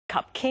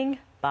Cup king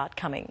Bart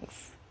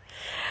Cummings.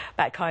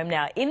 Back home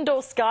now,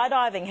 indoor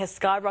skydiving has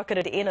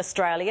skyrocketed in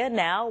Australia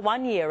now,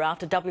 1 year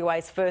after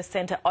WA's first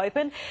centre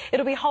opened.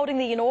 It'll be holding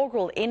the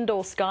inaugural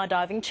Indoor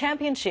Skydiving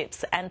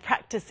Championships, and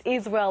practice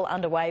is well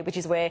underway, which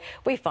is where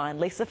we find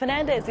Lisa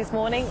Fernandez this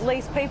morning.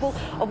 Lisa, people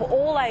of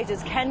all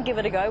ages can give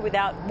it a go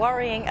without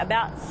worrying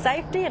about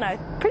safety, and I'm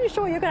pretty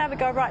sure you're going to have a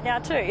go right now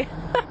too.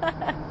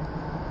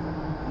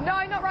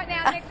 No, not right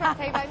now. Next one,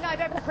 T-Bo. No,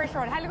 don't put pressure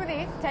on. Hey, look at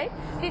this, T.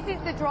 This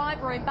is the drive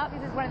room, but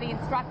this is one of the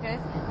instructors.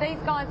 These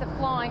guys are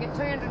flying at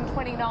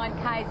 229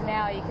 k's an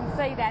hour. You can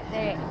see that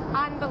there.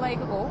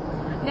 Unbelievable.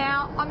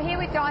 Now, I'm here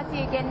with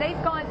Dicey again.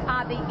 These guys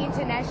are the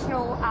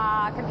international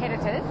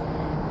competitors.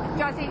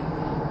 Dicey,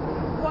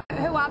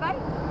 who are they?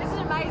 This is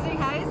amazing,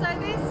 hey? So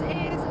this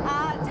is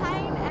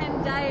Tane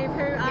and Dave,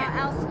 who are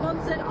our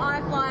sponsored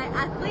iFLY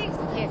athletes.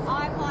 Yes.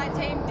 iFLY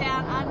team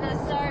down under.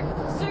 So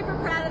super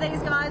proud of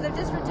these guys. They've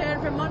just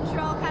returned from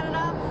Montreal,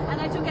 Canada, and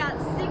they took out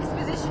 6th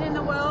position in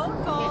the world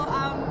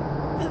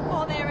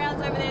for their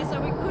rounds over there.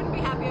 So we couldn't be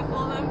happier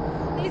for them.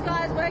 These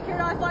guys work here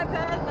at iFLY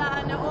Perth,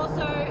 and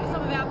also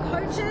some of our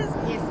coaches.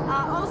 Yes.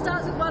 All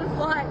starts with one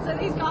flight. So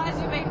these guys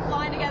have been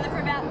flying together for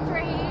about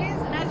 3 years,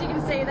 and as you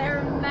can see, they're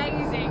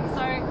amazing.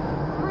 So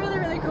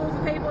really cool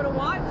for people to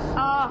watch.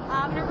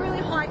 And a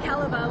really high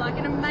caliber, like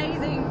an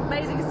amazing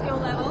skill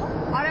level.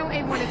 I don't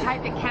even want to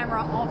take the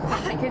camera off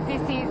them because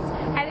this is,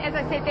 and as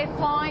I said, they're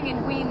flying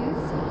in winds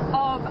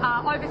of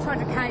over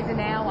 200 k's an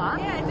hour.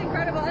 Yeah, it's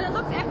incredible, and it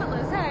looks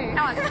effortless, hey?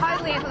 No, it's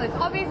totally effortless.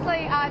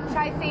 Obviously,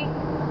 Tracy,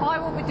 I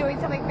will be doing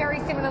something very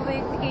similar to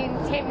this in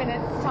 10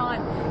 minutes'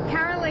 time.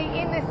 Currently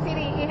in the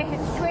city, it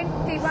is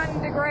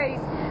 21 degrees.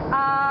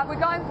 We're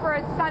going for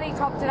a sunny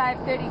top today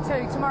of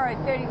 32, tomorrow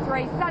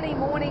 33, sunny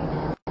morning.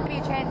 Maybe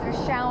a chance of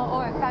a shower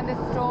or a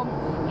thunderstorm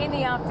in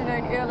the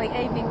afternoon, early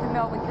evening for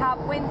Melbourne Cup.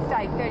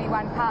 Wednesday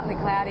 31, partly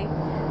cloudy.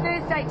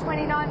 Thursday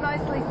 29,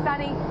 mostly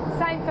sunny.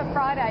 Same for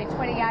Friday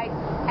 28,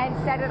 and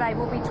Saturday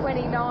will be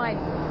 29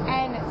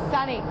 and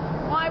sunny.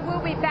 I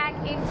will be back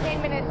in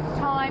 10 minutes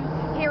time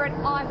here at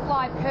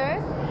iFLY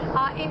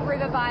Perth in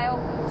Rivervale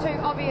to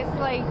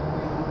obviously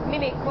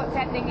mimic what's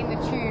happening in the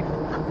tube.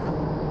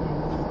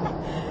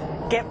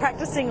 Get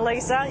practicing,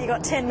 Lisa. You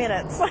got 10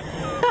 minutes.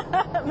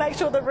 Make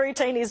sure the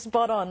routine is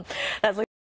spot on. That's